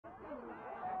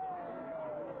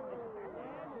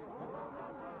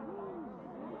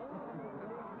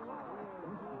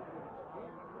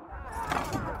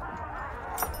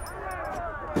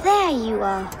There you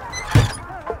are.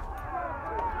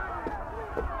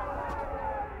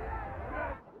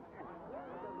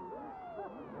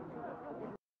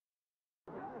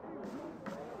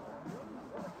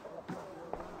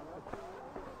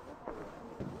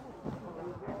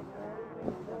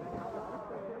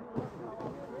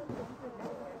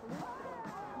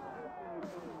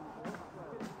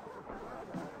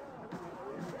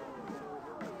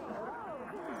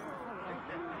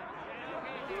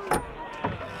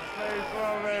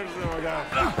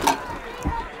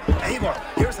 Eivor,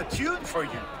 here's a tune for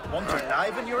you. Want to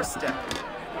liven your step.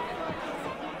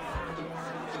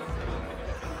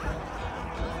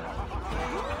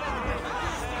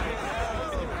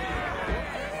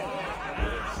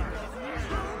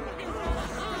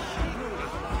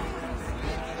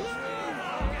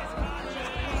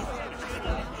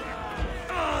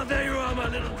 Oh, there you are, my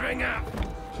little dringer.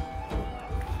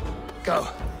 Go.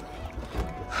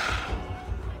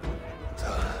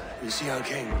 So, you see our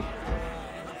king?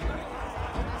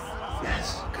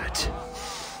 Yes, good.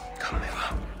 Come,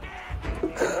 Eva.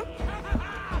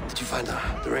 Did you find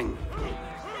the ring?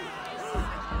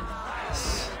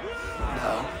 Yes.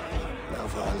 Now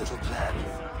for our little plan.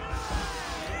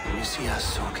 When you see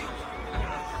us talking,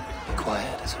 be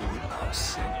quiet as a wood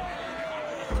mouse,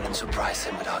 and then surprise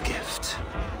him with our gift.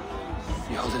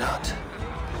 You hold it out,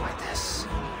 like this.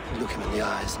 You look him in the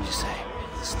eyes and you say,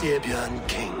 Styrbjörn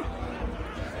King,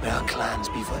 may our clans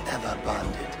be forever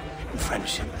bonded in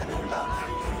friendship and in love.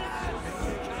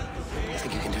 You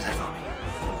think you can do that for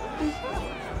me?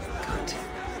 Good.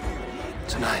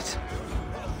 Tonight,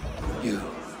 you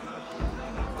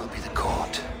will be the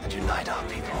cord that unite our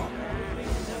people.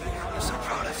 I'm so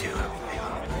proud of you,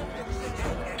 Eva.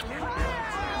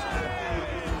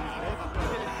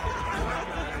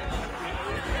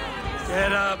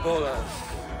 Get up, Olaf.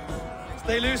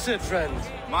 Stay lucid, friend.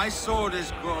 My sword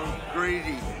is grown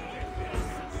greedy.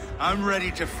 I'm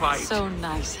ready to fight. So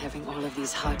nice having all of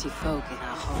these hearty folk in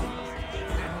our home.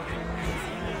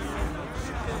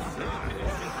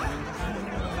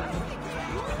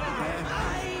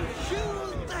 I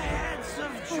chewed the heads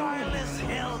of joyless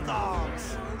hill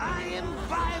dogs. I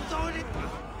imbibed only...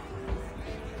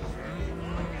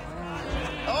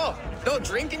 Oh, no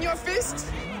drink in your fist?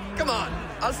 Come on,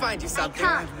 I'll find you something.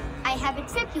 I can't. I have a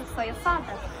tribute for your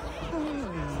father.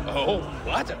 Oh,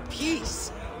 what a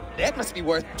piece. That must be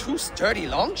worth 2 sturdy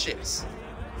longships.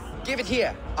 Give it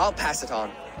here. I'll pass it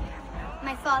on.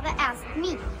 My father asked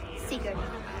me, Sigurd.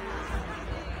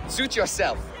 Suit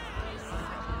yourself.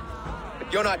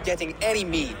 But you're not getting any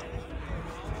mead.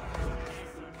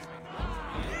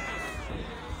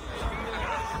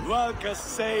 Like a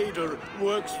satyr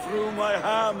works through my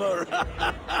hammer.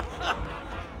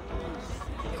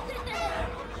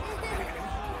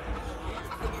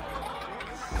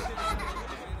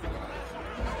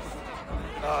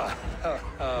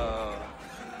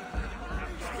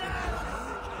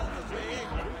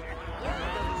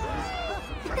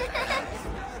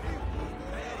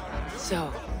 So,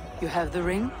 you have the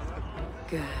ring?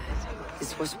 Good.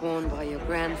 This was worn by your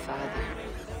grandfather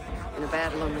in a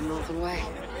battle on the Northern Way.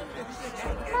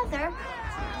 Mother,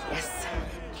 Yes,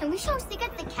 can we show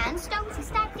Sigurd the canstones he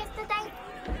stabbed yesterday?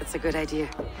 that's a good idea.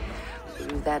 We'll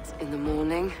do that in the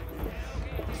morning.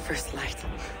 First light.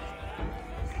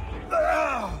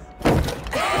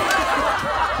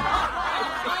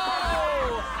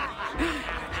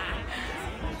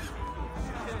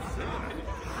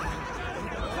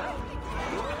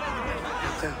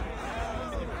 Go.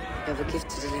 You have a gift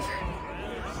to deliver.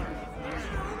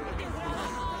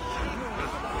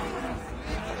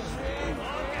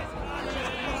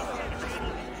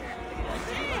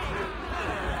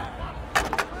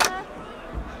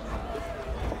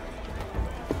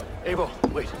 Eivor,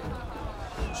 wait.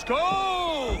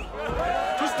 Skål!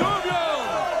 To Styrbjörn,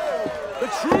 the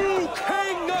true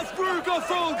king of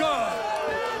Brugafulga!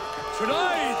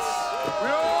 Tonight, we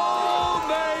all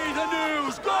made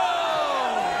anew.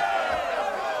 Skål!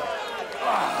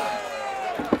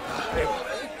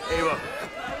 Eivor.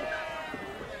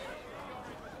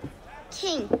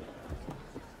 King,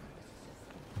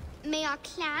 may our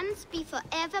clans be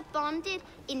forever bonded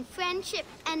in friendship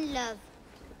and love.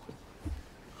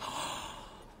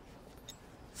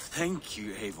 Thank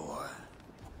you, Eivor.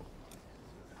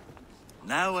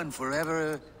 Now and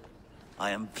forever, I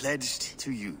am pledged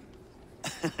to you.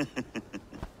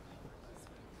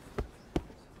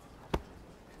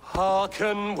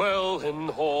 Hearken well in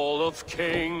Hall of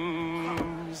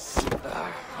Kings.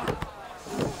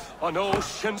 On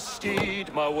ocean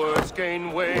steed, my words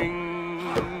gain wings.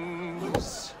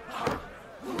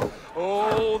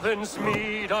 Odin's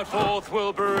mead I forth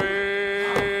will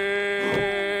bring.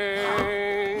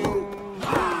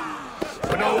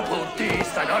 Wild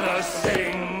beasts are gonna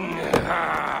sing.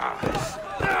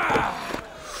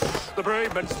 The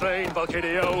brave men slain,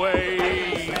 Valkyria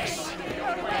waits.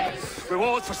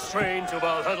 Rewards for strain to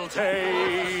Valhalla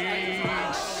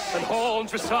takes, and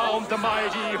horns resound the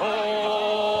mighty horn.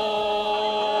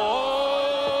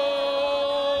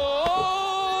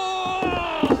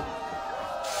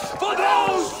 For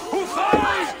those who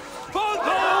fight! For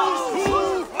those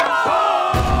who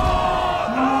fight!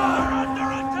 Under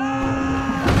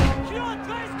attack! Your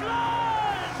place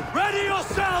closed! Ready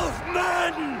yourself,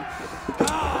 men!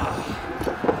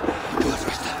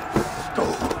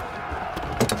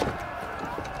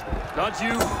 Not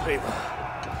you, Ava.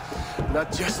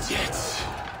 Not just yet.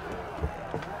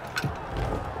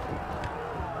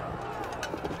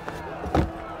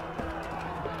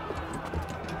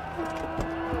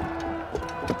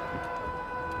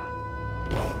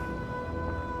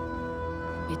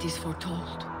 It is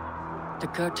foretold. The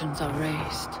curtains are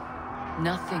raised.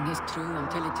 Nothing is true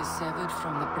until it is severed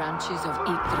from the branches of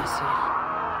Yggdrasil.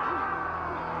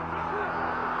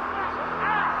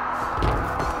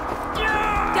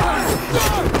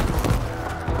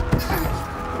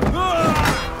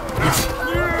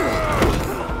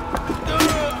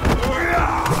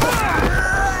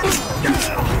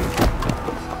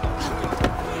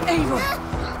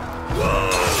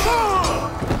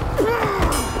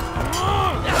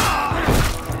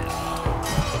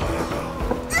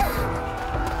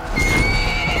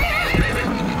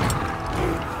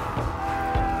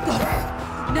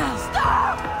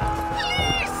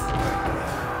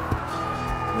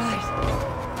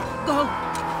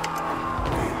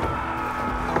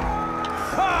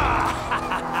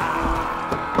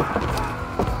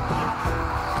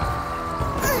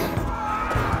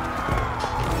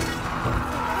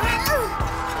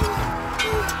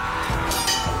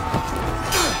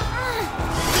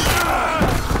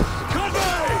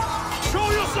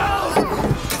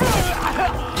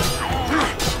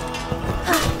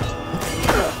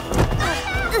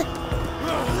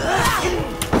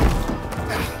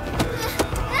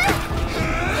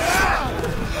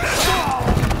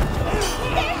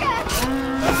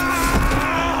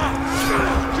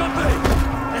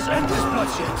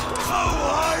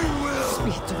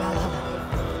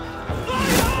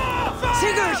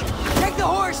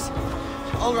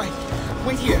 All right,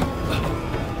 wait here.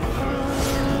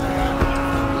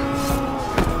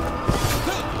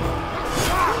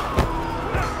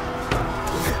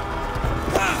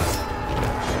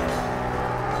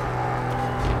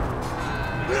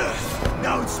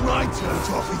 Now it's my turn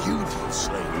to offer you to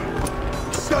enslave.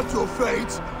 Accept your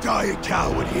fate, die a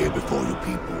coward here before your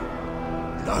people,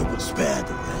 and I will spare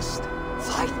the rest.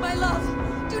 Fight, my love!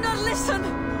 Do not listen!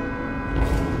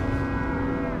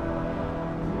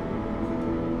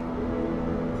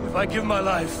 If I give my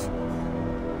life,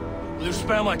 will you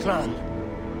spare my clan?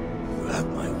 You have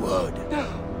my word. No.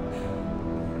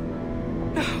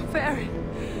 No, Aaron.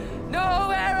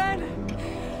 No, Aaron!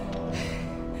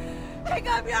 Pick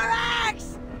up your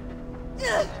axe!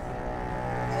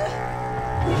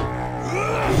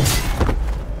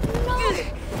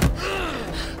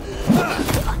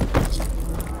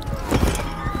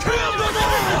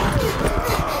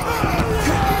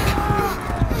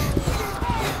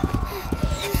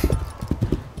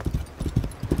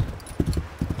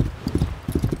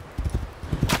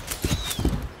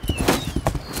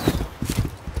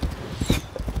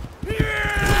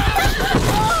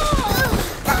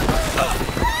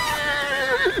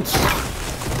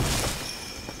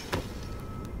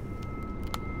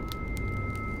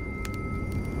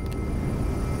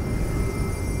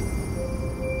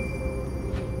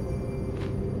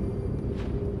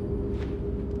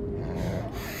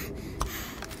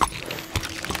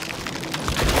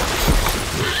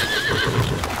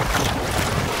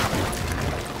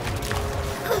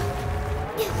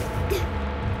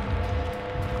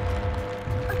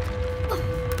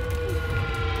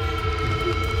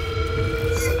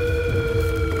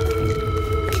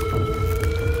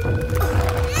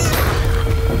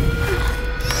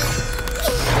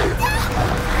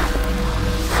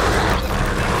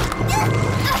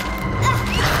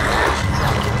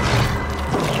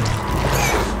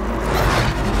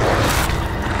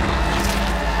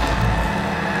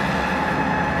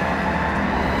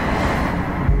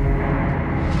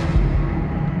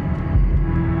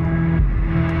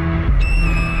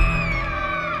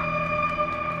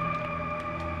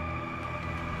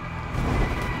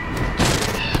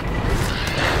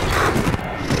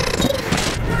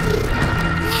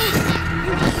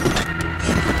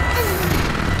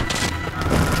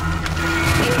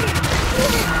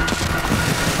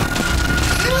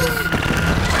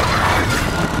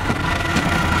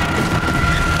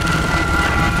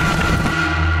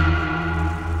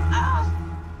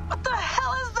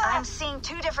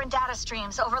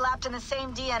 wrapped in the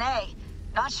same DNA.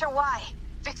 Not sure why.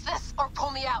 Fix this or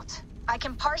pull me out. I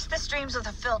can parse the streams with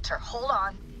a filter. Hold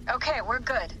on. Okay, we're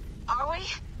good. Are we?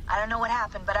 I don't know what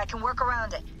happened, but I can work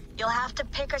around it. You'll have to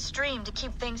pick a stream to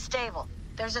keep things stable.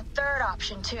 There's a third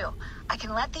option, too. I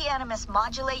can let the Animus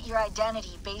modulate your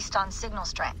identity based on signal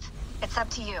strength. It's up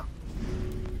to you.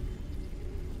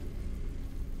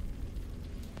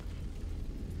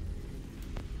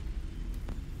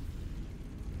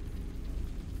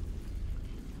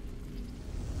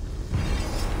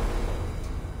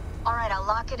 All right, I'll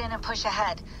lock it in and push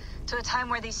ahead to a time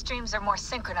where these streams are more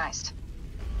synchronized.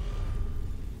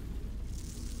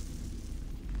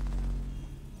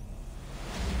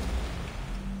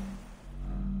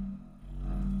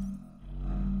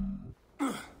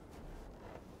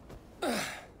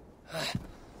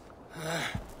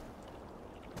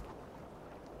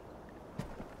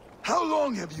 How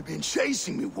long have you been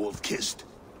chasing me, Wolf-Kissed?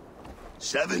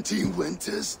 17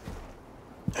 winters?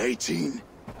 18?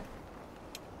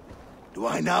 Do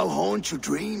I now haunt your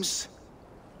dreams?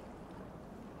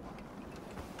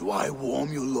 Do I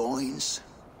warm your loins?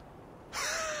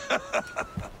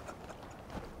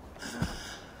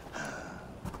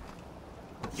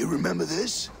 You remember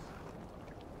this?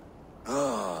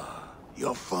 Ah,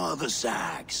 your father's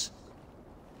axe.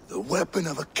 The weapon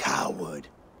of a coward.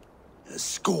 A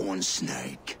scorned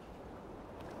snake.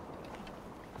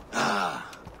 Ah,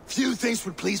 few things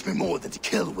would please me more than to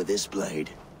kill with this blade.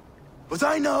 But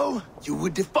I know you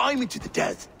would defy me to the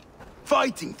death,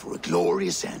 fighting for a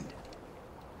glorious end.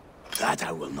 That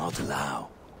I will not allow.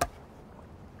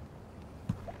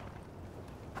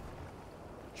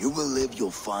 You will live your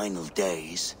final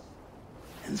days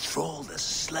enthralled as a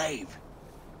slave,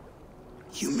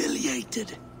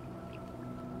 humiliated.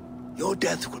 Your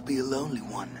death will be a lonely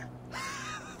one.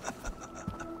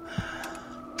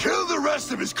 Kill the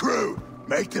rest of his crew!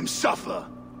 Make them suffer!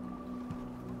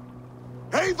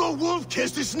 Abel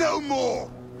Wolf-Kissed is no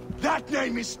more! That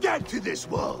name is dead to this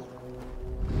world!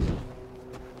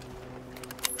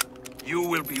 You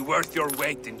will be worth your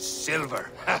weight in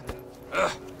silver.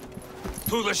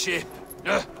 To the ship.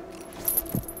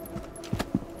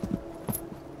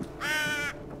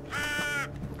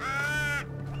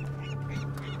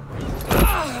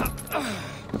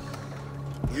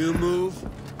 You move,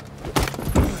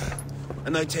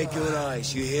 and I take your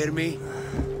eyes, you hear me?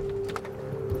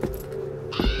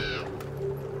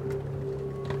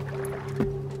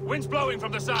 Wind's blowing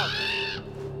from the south.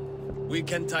 We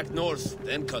can tack north,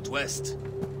 then cut west.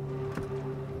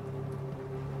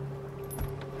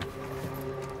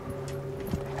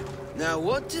 Now,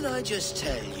 what did I just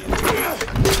tell you?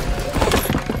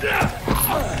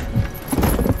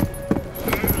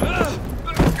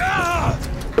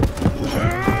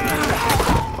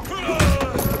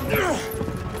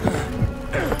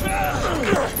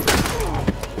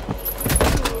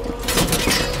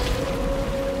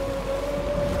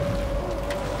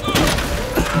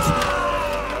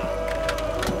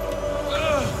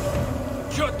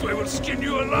 Kjotve will skin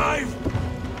you alive!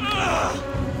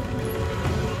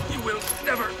 You will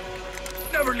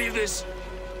never leave this!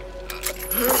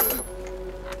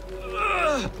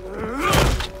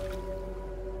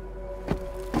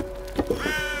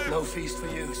 No feast for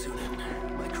you, Sunan.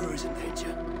 My crew is in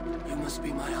danger. You must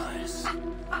be my eyes.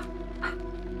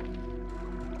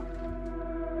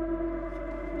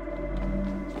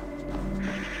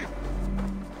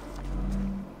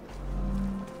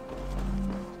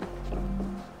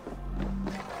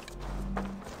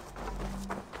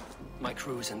 My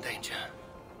crew is in danger.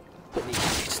 I need to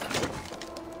reach them.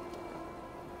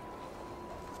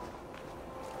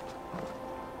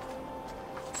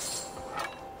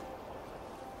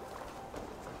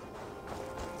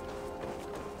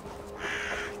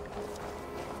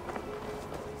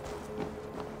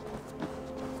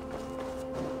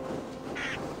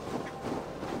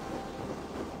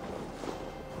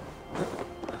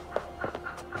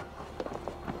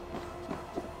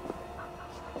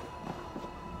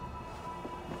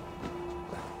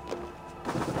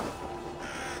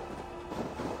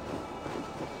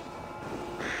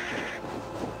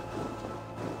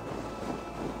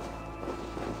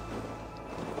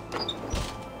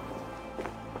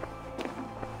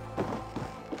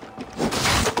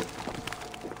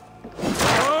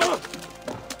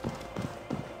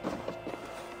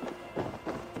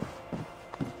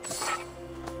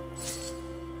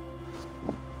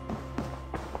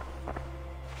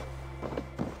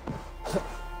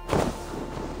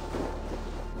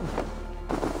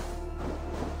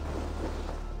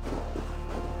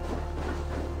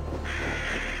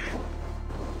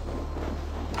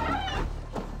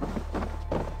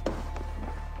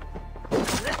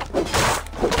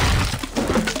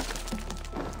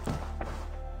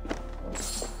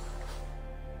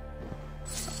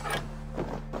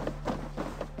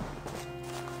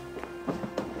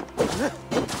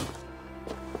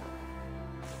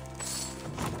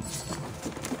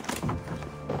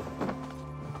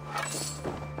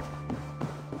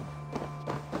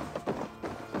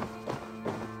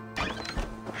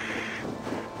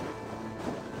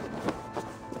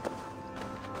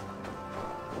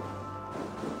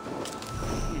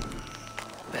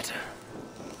 Better.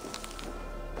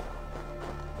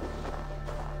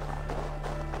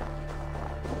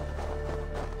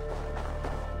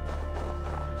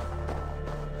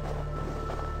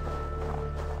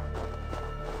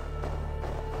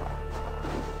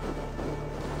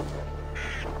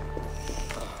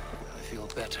 I feel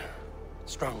better.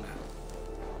 Stronger.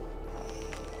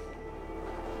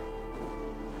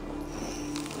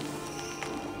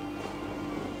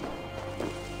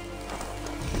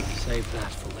 Save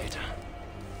that for later.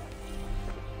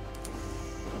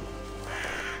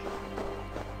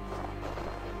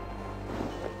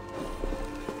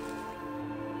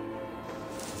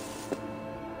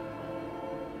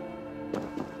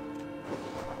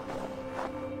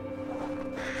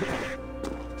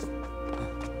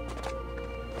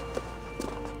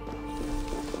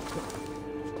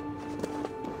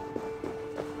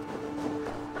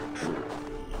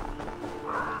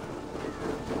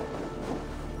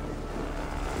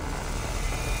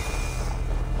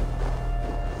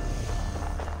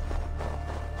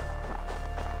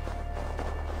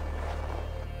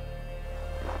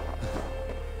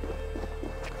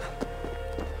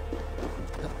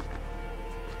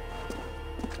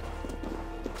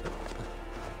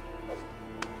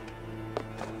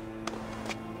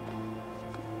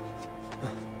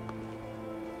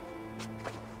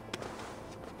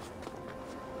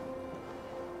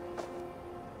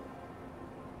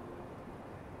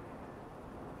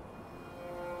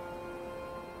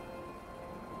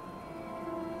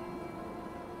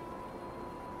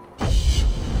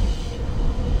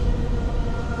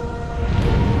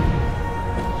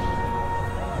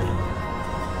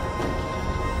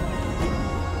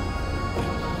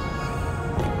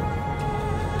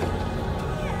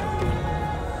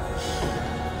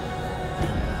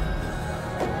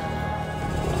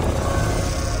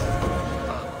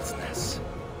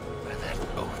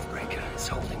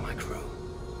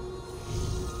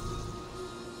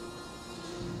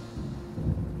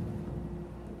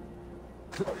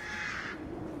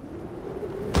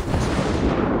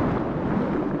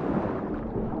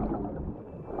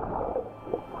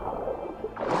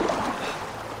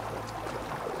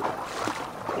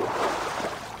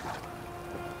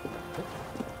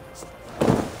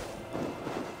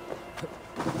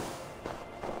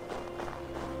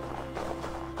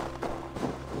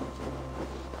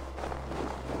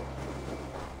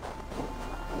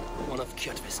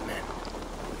 Kjotve's men.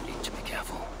 Need to be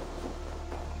careful.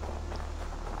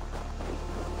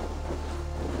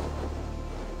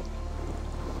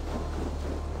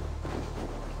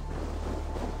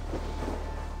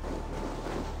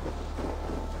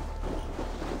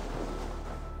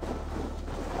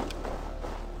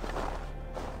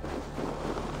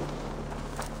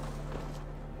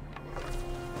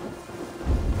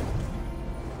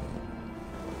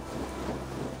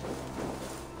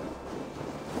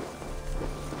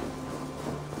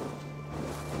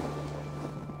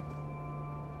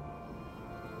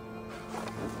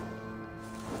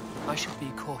 I should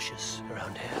be cautious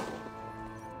around here.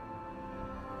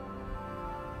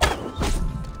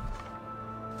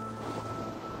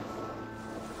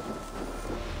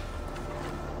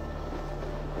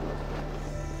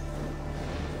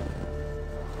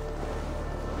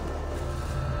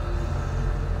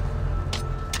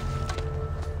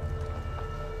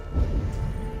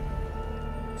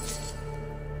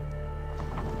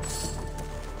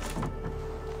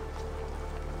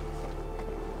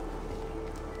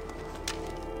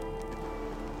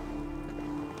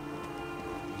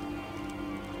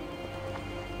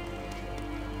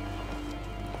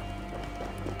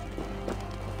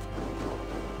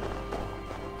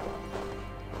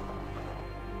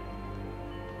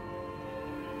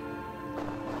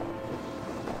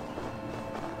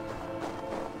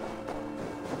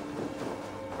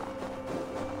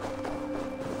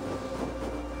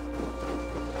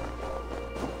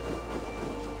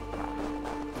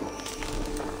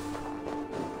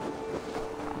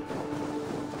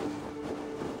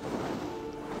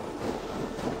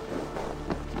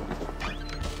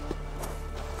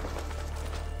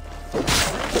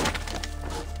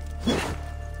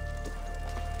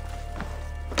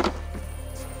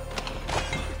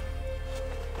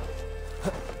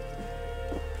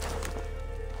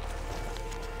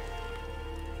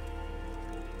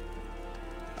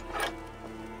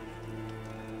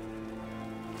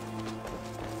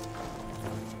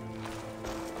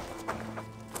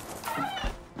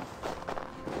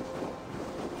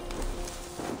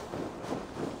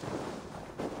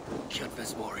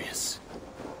 Killtvis warriors.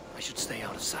 I should stay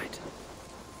out of sight.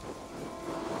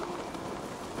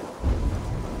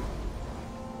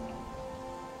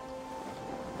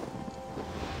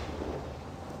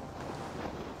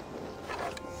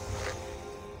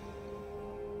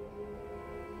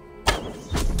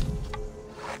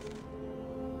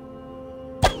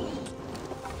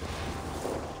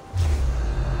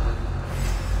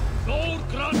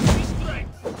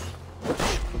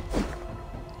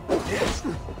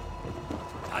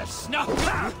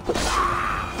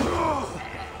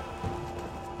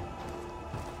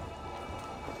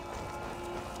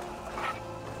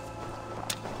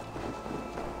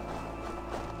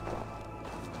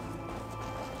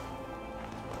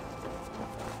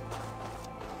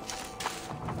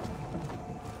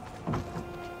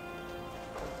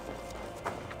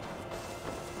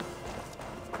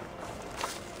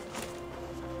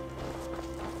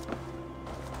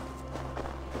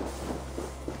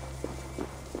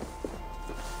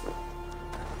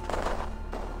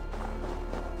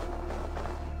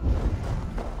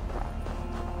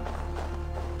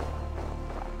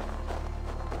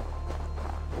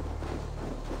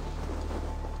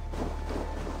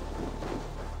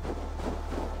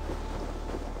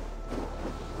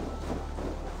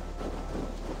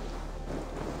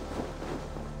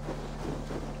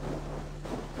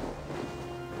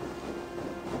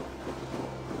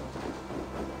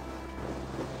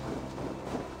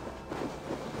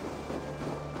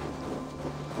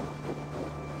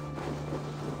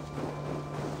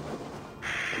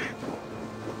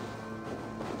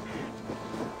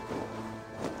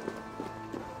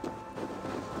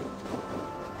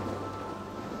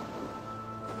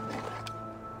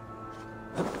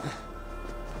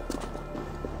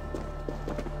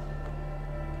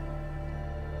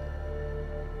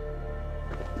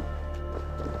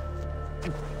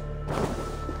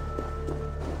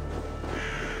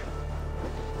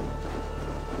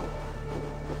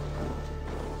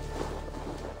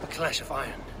 Clash of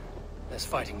iron. There's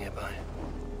fighting nearby.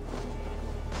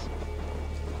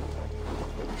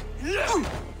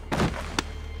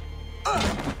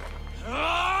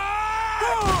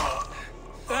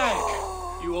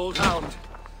 Hey, you old hound.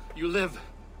 You live.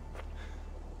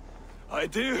 I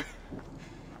do.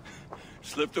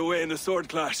 Slipped away in the sword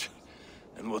clash.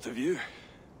 And what of you?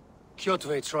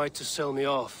 Kjotve tried to sell me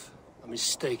off. A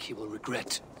mistake he will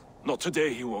regret. Not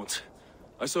today, he won't.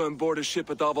 I saw him board a ship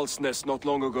at Avaldsnes not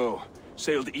long ago.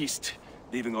 Sailed east,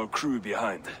 leaving our crew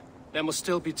behind. There must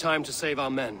still be time to save our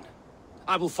men.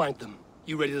 I will find them.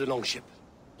 You ready the longship?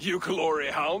 You glory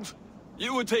hound?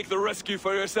 You would take the rescue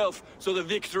for yourself, so the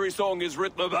victory song is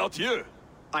written about you.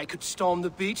 I could storm the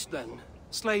beach then.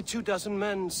 Slay 24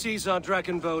 men, seize our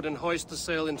dragon boat, and hoist the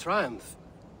sail in triumph.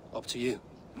 Up to you.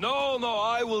 No,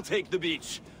 I will take the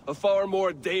beach. A far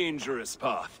more dangerous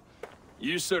path.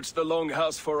 You search the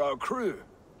longhouse for our crew.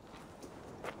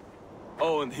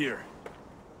 Oh, and here.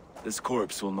 This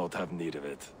corpse will not have need of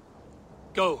it.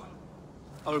 Go.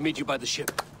 I will meet you by the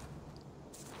ship.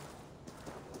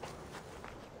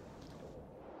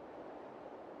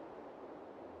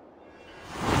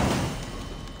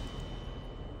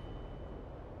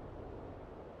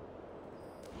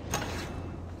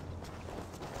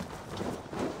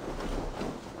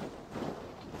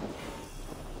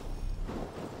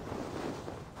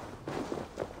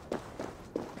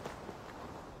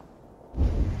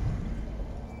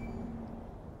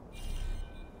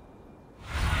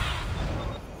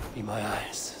 Be my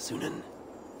eyes, Sunan.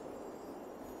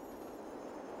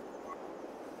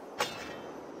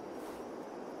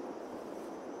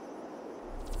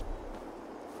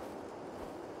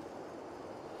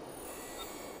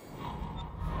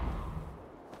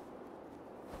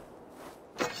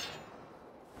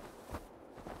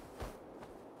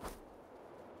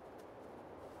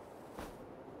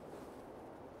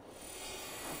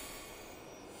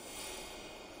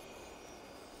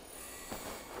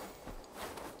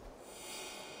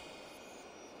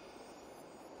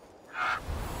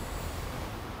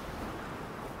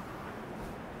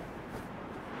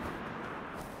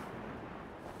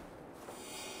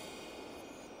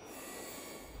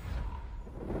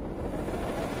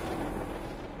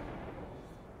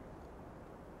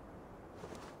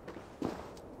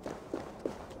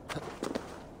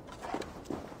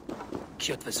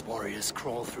 Kjotvis warriors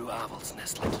crawl through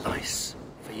Avaldsnes like lice.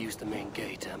 If I use the main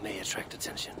gate, I may attract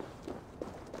attention.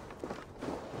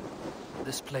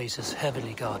 This place is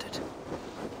heavily guarded.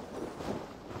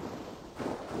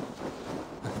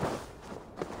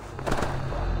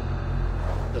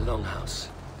 The longhouse.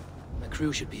 My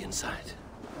crew should be inside.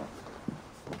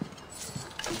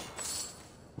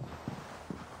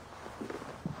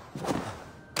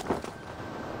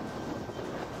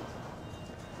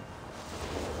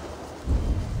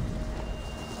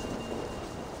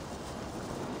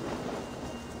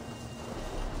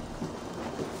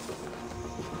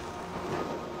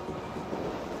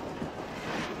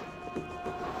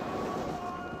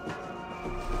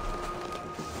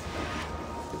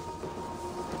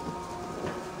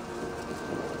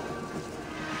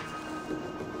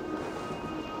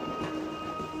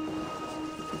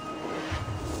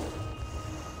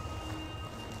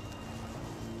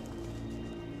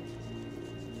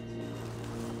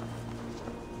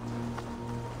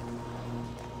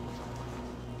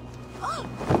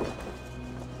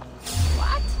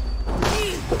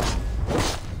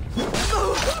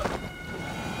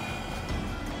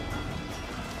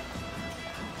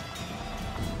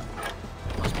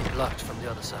 blocked from the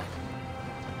other side.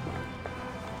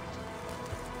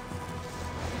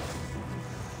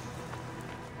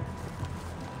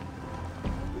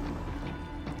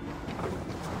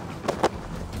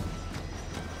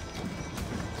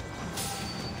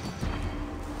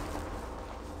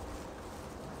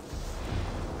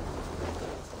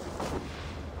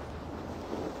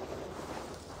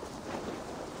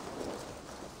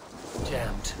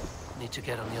 Jammed. Need to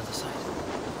get on the other side.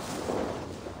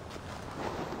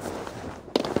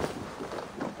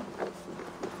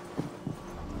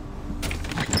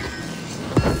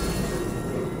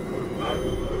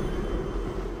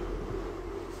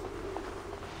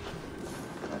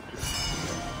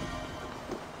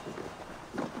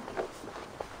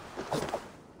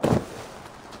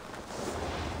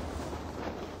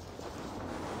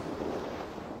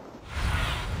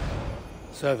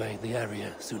 Survey the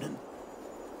area, Sunan.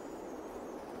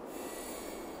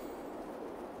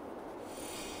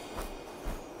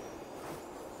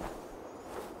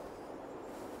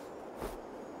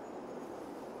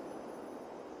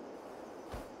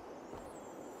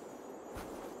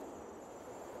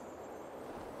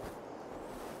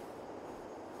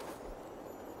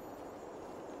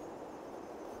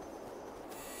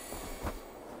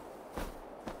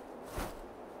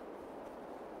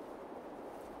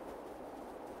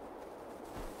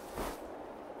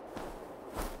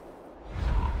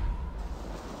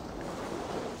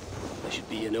 There should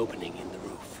be an opening in the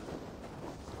roof.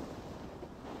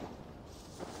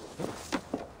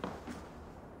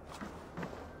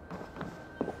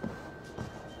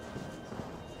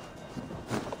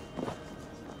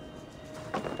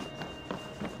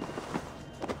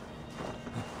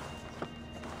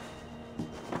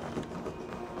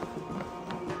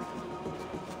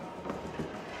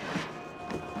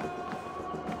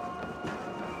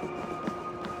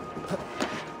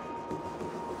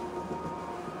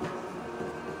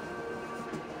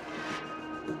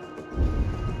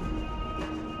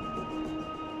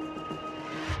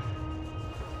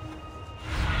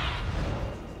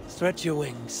 Stretch your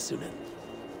wings, Sunan.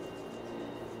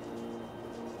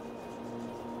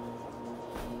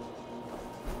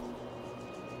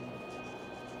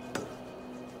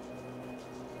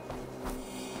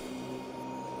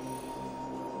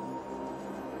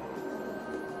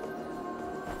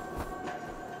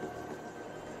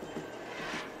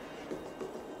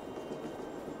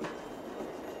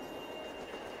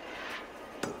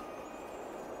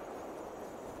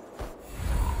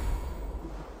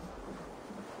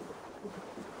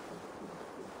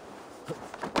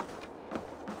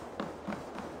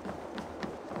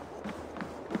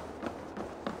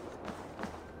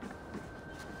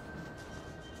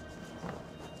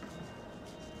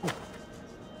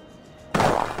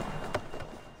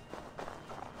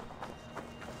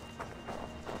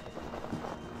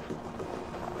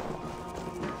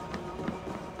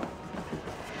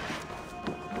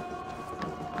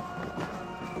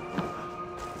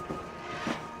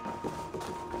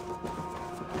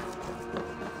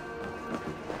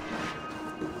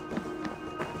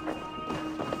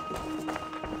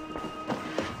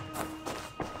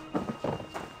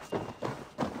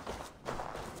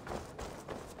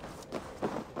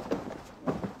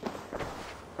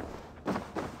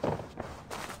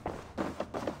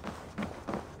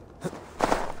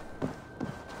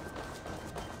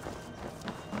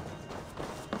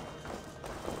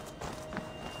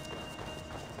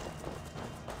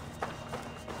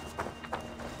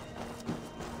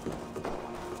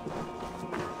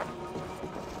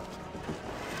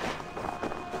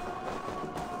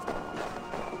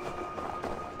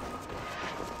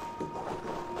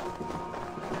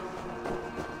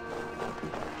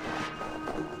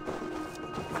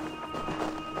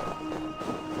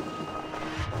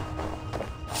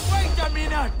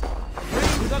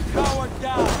 Bring the coward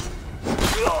down!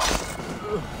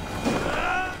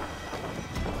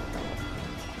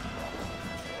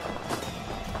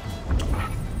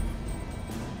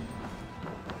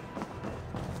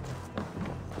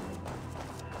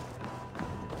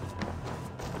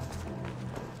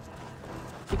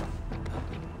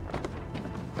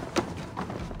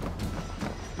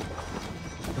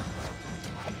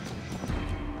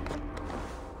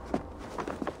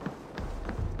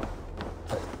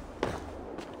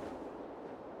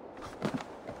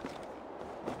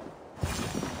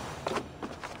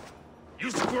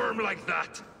 Squirm like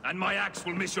that, and my axe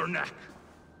will miss your neck.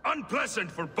 Unpleasant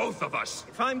for both of us.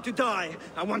 If I'm to die,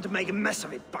 I want to make a mess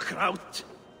of it, Buckraut.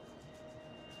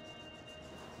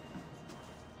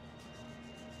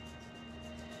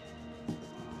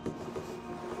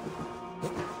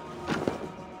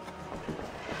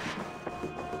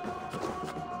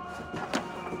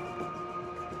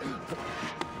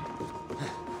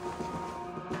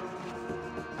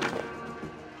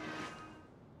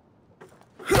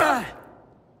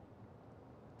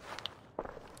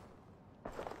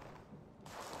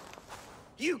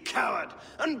 You coward!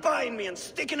 Unbind me and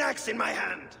stick an axe in my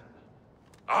hand!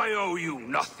 I owe you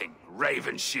nothing,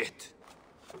 raven shit.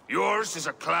 Yours is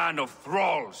a clan of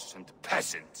thralls and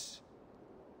peasants.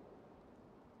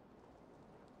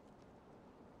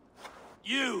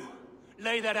 You!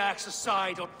 Lay that axe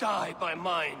aside or die by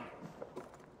mine.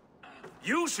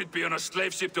 You should be on a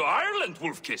slave ship to Ireland,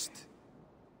 Wolf-Kissed.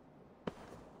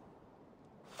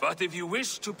 But if you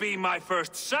wish to be my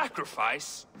first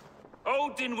sacrifice,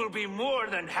 Odin will be more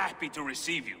than happy to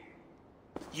receive you.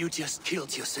 You just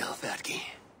killed yourself, Adki.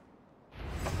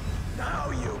 Now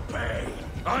you pay!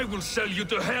 I will sell you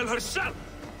to Hell herself!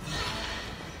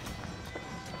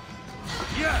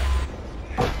 Yeah!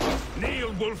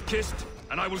 Kneel, Wolf-Kissed,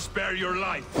 and I will spare your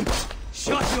life.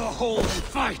 Shut your hole and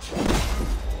fight!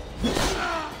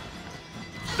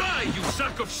 Die, you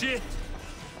sack of shit!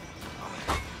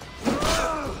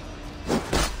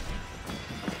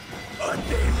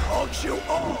 Odin hogs you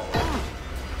all!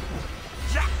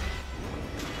 Yeah!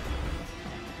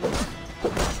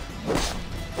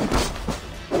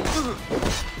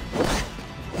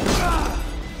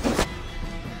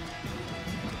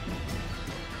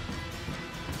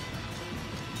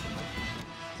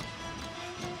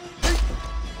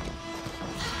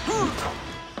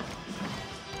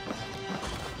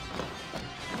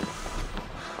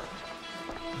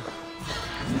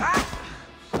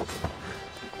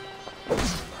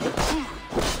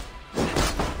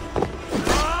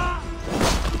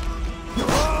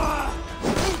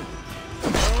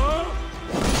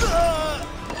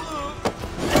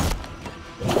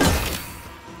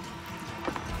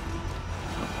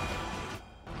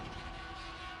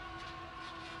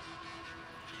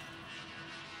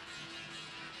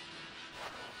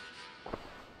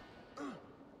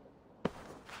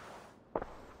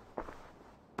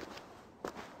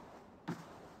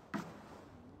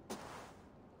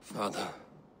 Father,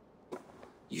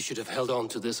 you should have held on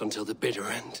to this until the bitter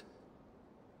end.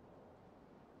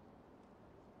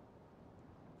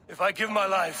 If I give my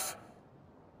life,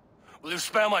 will you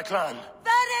spare my clan?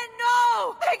 Venin,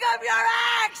 no! Pick up your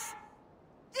axe!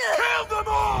 Kill them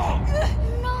all!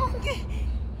 No!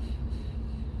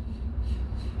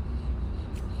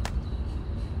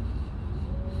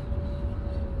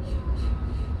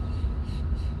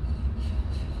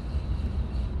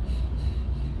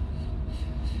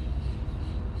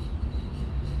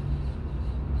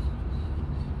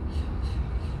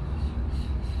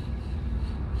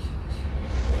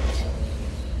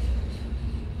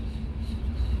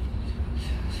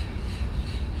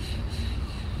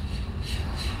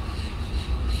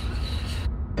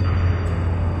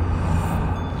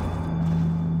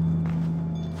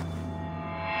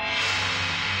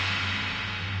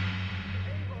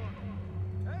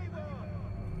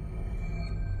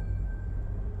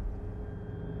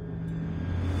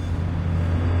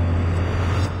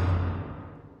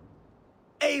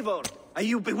 Eivor, are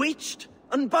you bewitched?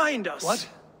 Unbind us! What?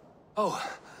 Oh,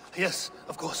 yes,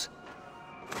 of course.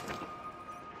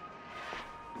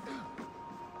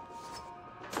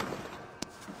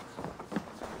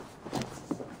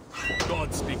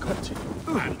 God speak unto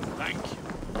you, and thank you.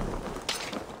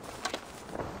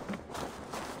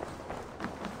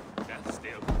 Stand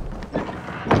still.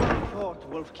 Thought,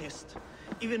 Wolf-Kissed.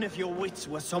 Even if your wits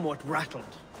were somewhat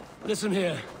rattled. Listen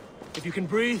here. If you can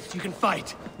breathe, you can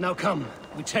fight. Now come,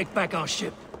 we take back our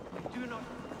ship. Do not...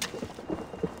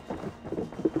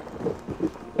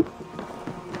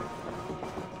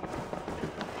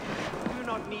 You do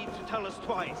not need to tell us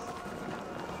twice.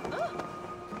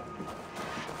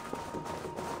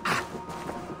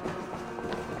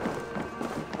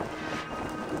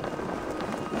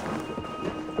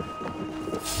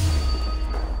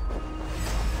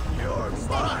 You're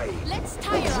mine! Let's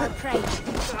tire our prey.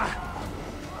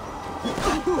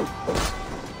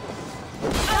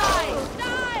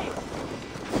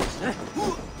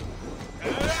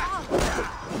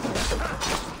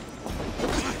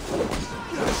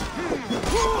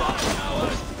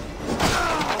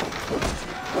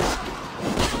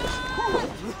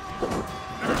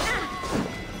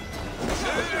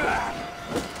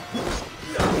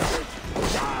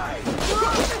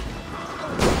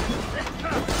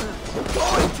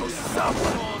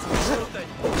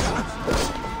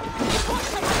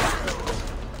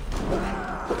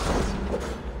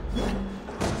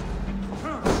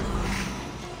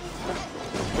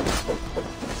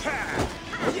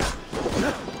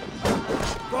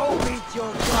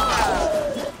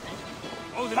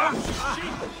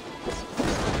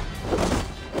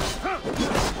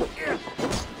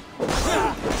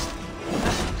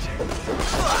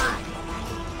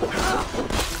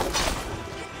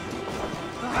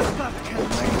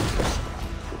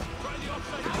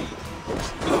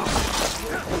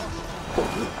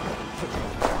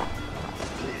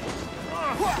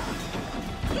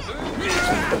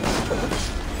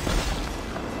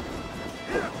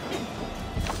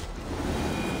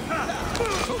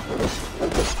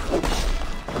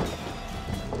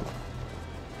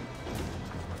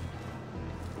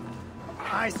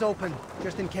 Eyes open,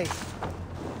 just in case.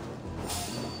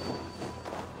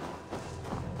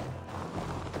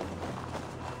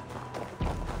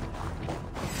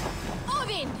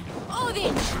 Odin!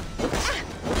 Odin!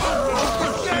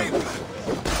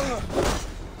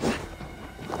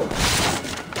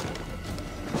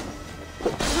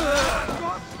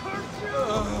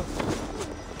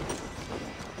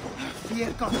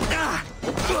 Fear God.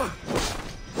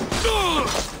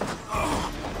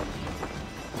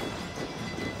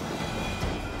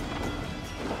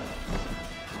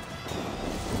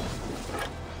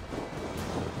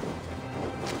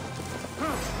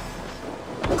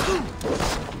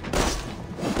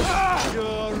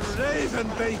 You're raven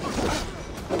bait.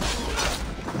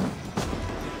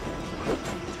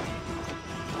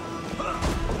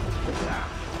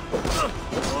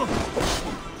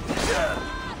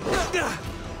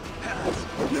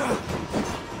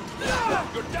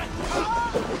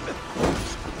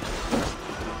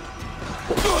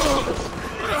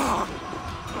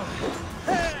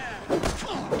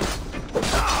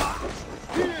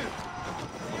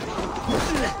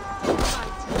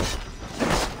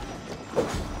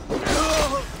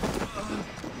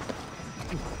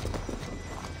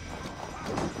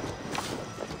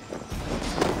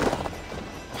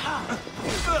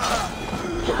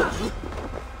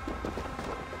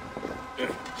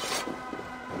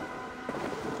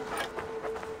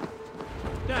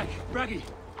 Braggy,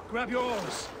 grab your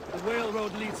oars. The whale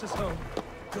road leads us home.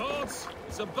 Gods,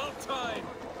 it's about time.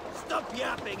 Stop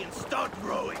yapping and start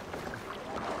rowing.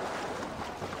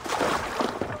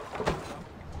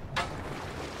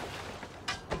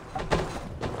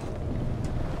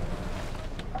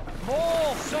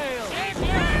 More sail!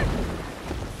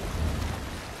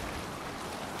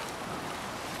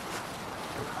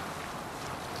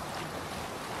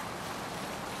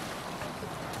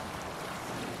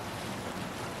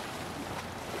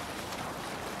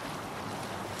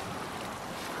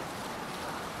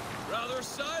 Rather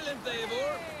silent,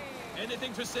 Eivor.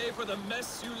 Anything to say for the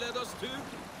mess you led us to?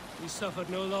 We suffered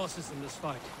no losses in this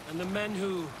fight, and the men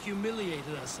who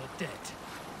humiliated us are dead.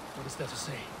 What is there to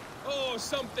say? Oh,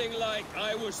 something like,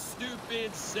 I was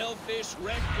stupid, selfish,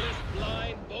 reckless,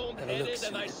 blind, bone-headed,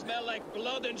 and I smell like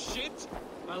blood and shit?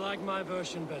 I like my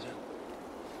version better.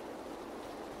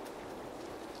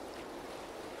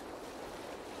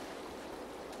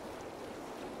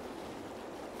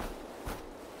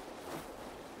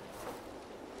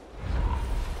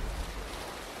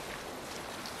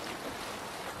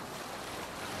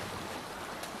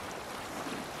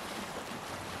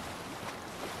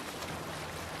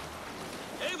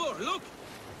 Eivor, look!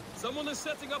 Someone is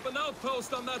setting up an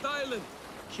outpost on that island.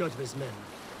 Kjotve's men,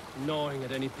 gnawing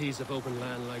at any piece of open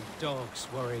land like dogs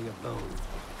worrying a bone.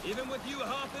 Even with you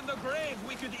half in the grave,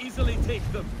 we could easily take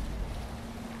them.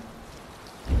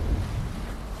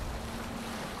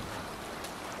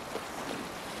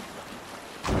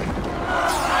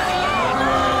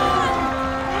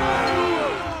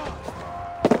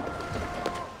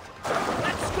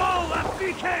 Let's go,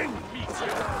 Happy King!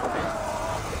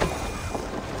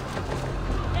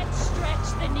 Let's stretch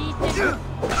the knee down.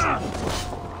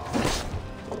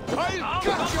 I'll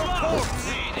cut your corpse!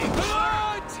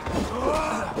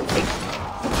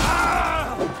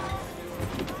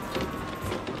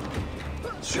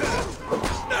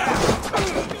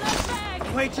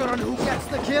 Wager on who gets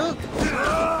the kill?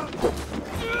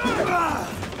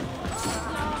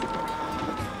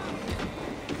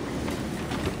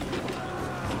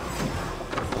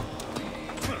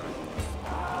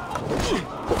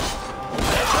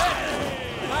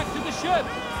 Back to the ship!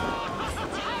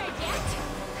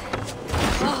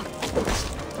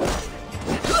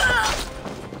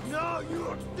 No,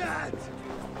 you're dead!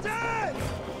 Dead!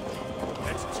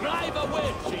 Let's drive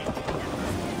away, Chief.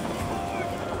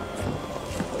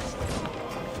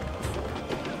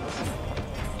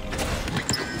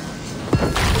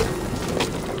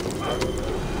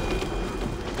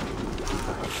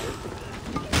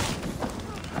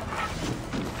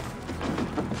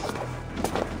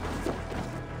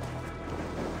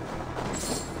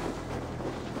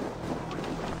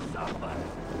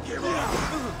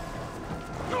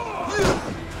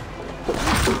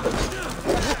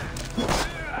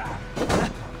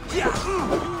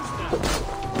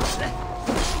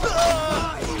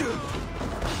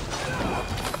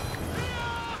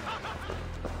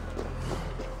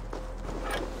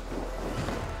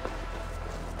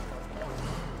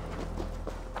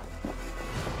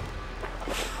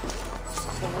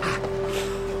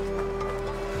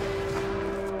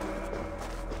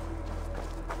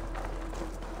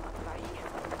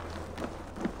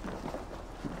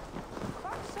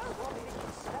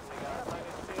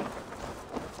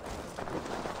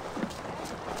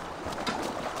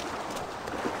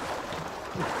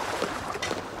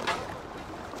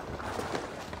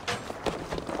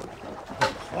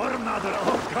 Father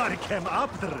Oskar came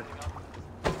after.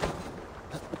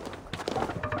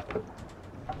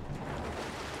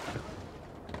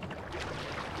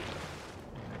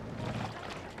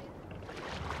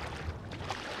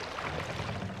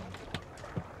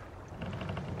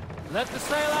 Let the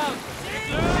sail out!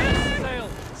 Sail!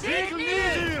 Segel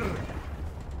nieder!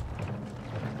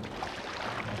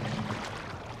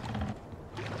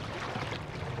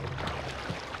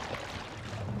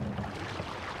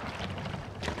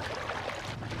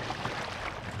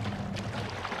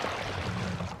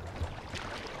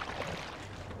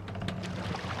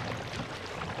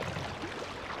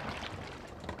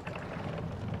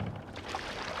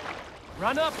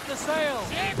 Run up the sail!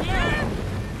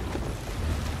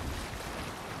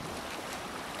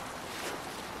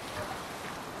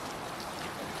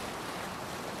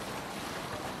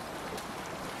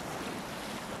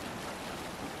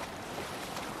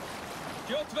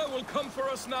 Kjotve will come for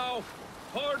us now,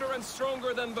 harder and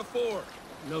stronger than before.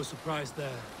 No surprise there.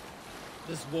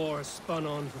 This war has spun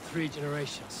on for 3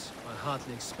 generations. I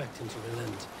hardly expect him to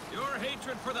relent. Your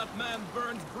hatred for that man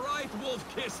burns bright,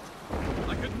 wolf-kissed.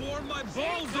 I could warm my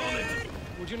balls on it.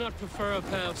 Would you not prefer a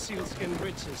pair of sealskin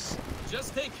breeches?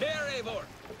 Just take care, Eivor.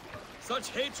 Such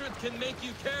hatred can make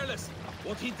you careless.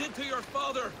 What he did to your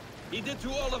father, he did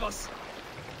to all of us.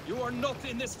 You are not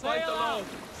in this fight alone.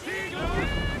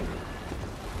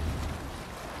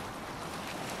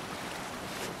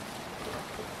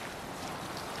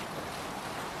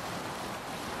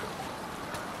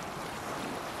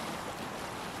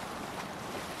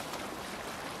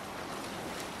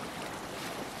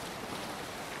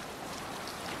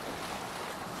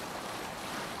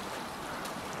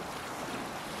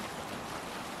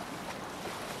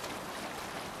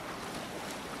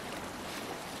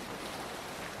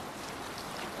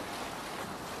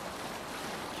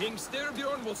 King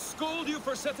Styrbjorn will scold you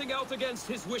for setting out against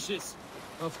his wishes.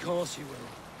 Of course you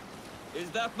will. Is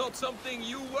that not something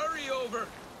you worry over?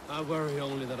 I worry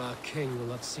only that our king will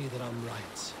not see that I'm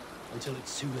right, until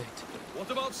it's too late.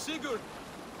 What about Sigurd?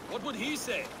 What would he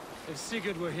say? If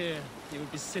Sigurd were here, he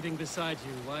would be sitting beside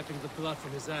you, wiping the blood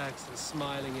from his axe and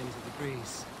smiling into the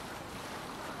breeze.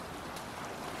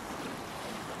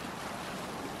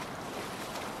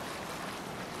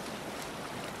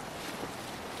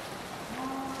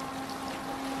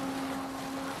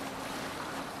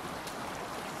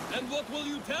 And what will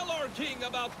you tell our king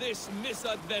about this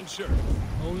misadventure?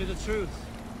 Only the truth.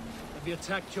 That we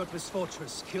attacked Kjotve's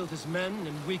fortress, killed his men,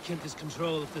 and weakened his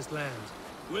control of this land.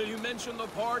 Will you mention the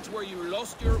part where you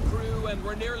lost your crew and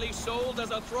were nearly sold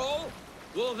as a thrall?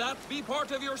 Will that be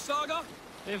part of your saga?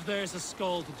 If there's a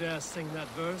Skald to dare sing that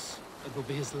verse, it will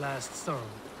be his last song.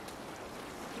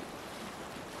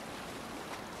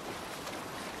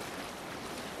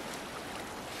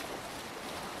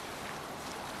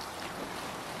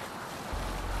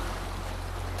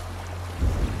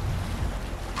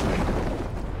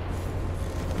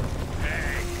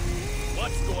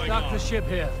 Dock the ship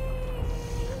here.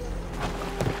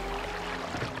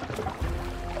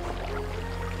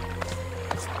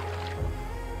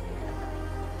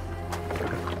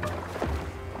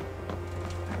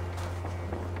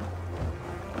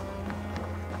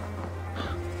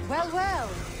 Well, well,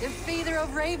 the feeder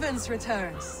of ravens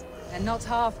returns, and not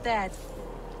half dead.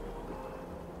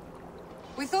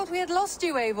 We thought we had lost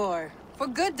you, Eivor, for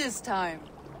good this time.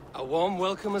 A warm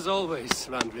welcome as always,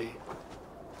 Randvi.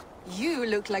 You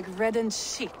look like reddened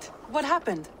shit. What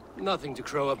happened? Nothing to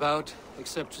crow about,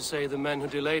 except to say the men who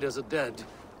delayed us are dead.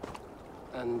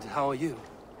 And how are you?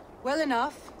 Well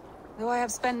enough, though I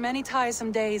have spent many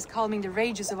tiresome days calming the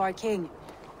rages of our king.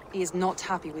 He is not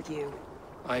happy with you.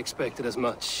 I expected as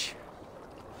much.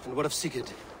 And what of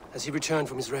Sigurd? Has he returned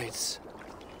from his raids?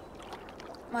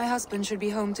 My husband should be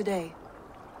home today.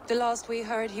 The last we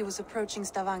heard, he was approaching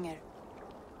Stavanger.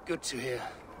 Good to hear.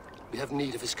 We have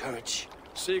need of his courage.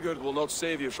 Sigurd will not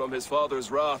save you from his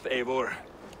father's wrath, Eivor.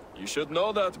 You should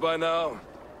know that by now.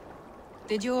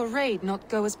 Did your raid not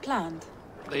go as planned?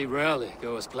 They rarely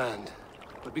go as planned.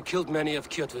 But we killed many of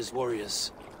Kjotve's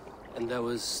warriors. And there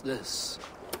was this.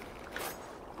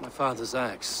 My father's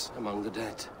axe among the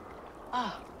dead.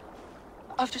 Ah.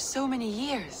 After so many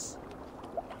years.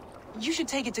 You should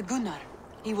take it to Gunnar.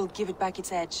 He will give it back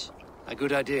its edge. A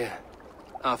good idea.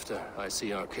 After I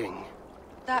see our king.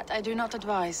 That I do not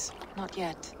advise. Not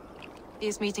yet. He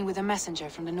is meeting with a messenger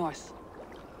from the north.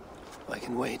 I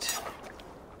can wait.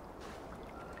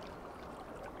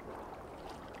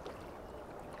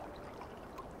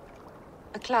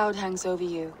 A cloud hangs over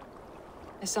you.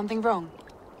 Is something wrong?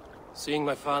 Seeing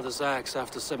my father's axe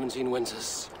after 17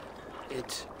 winters,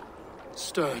 it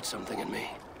stirred something in me.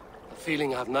 A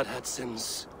feeling I've not had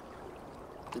since.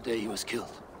 The day he was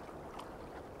killed.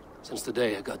 Since the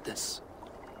day I got this.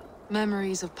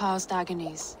 Memories of past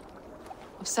agonies.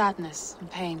 Of sadness and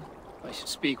pain. I should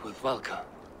speak with Valka.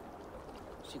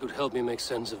 She could help me make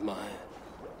sense of my...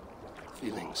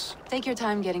 feelings. Take your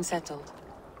time getting settled.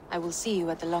 I will see you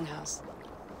at the Longhouse.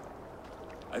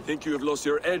 I think you have lost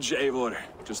your edge, Eivor.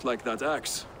 Just like that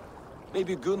axe.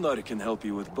 Maybe Gunnar can help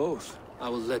you with both. I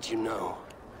will let you know.